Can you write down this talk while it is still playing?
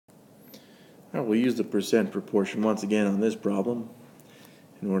I will use the percent proportion once again on this problem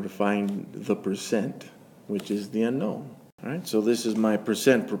in order to find the percent, which is the unknown. All right, so this is my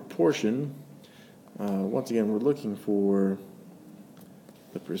percent proportion. Once again, we're looking for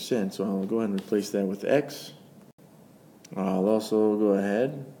the percent, so I'll go ahead and replace that with x. I'll also go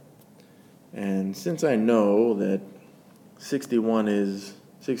ahead, and since I know that 16.1 is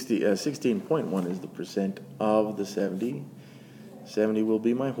the percent of the 70, 70 will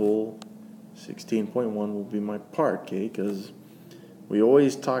be my whole, 16.1 will be my part, okay, because we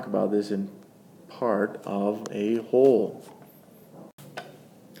always talk about this in part of a whole.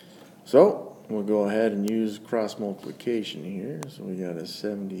 So we'll go ahead and use cross multiplication here. So we got a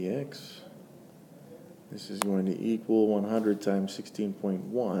 70x. This is going to equal 100 times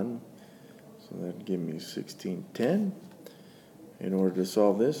 16.1. So that'd give me 1610. In order to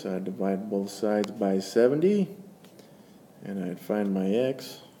solve this, I'd divide both sides by 70. And I'd find my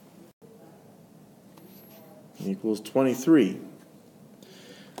x equals 23.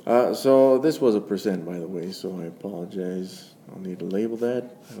 So this was a percent, by the way, so I apologize. I'll need to label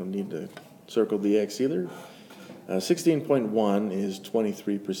that. I don't need to circle the x either. 16.1 is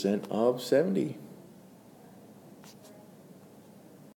 23% of 70.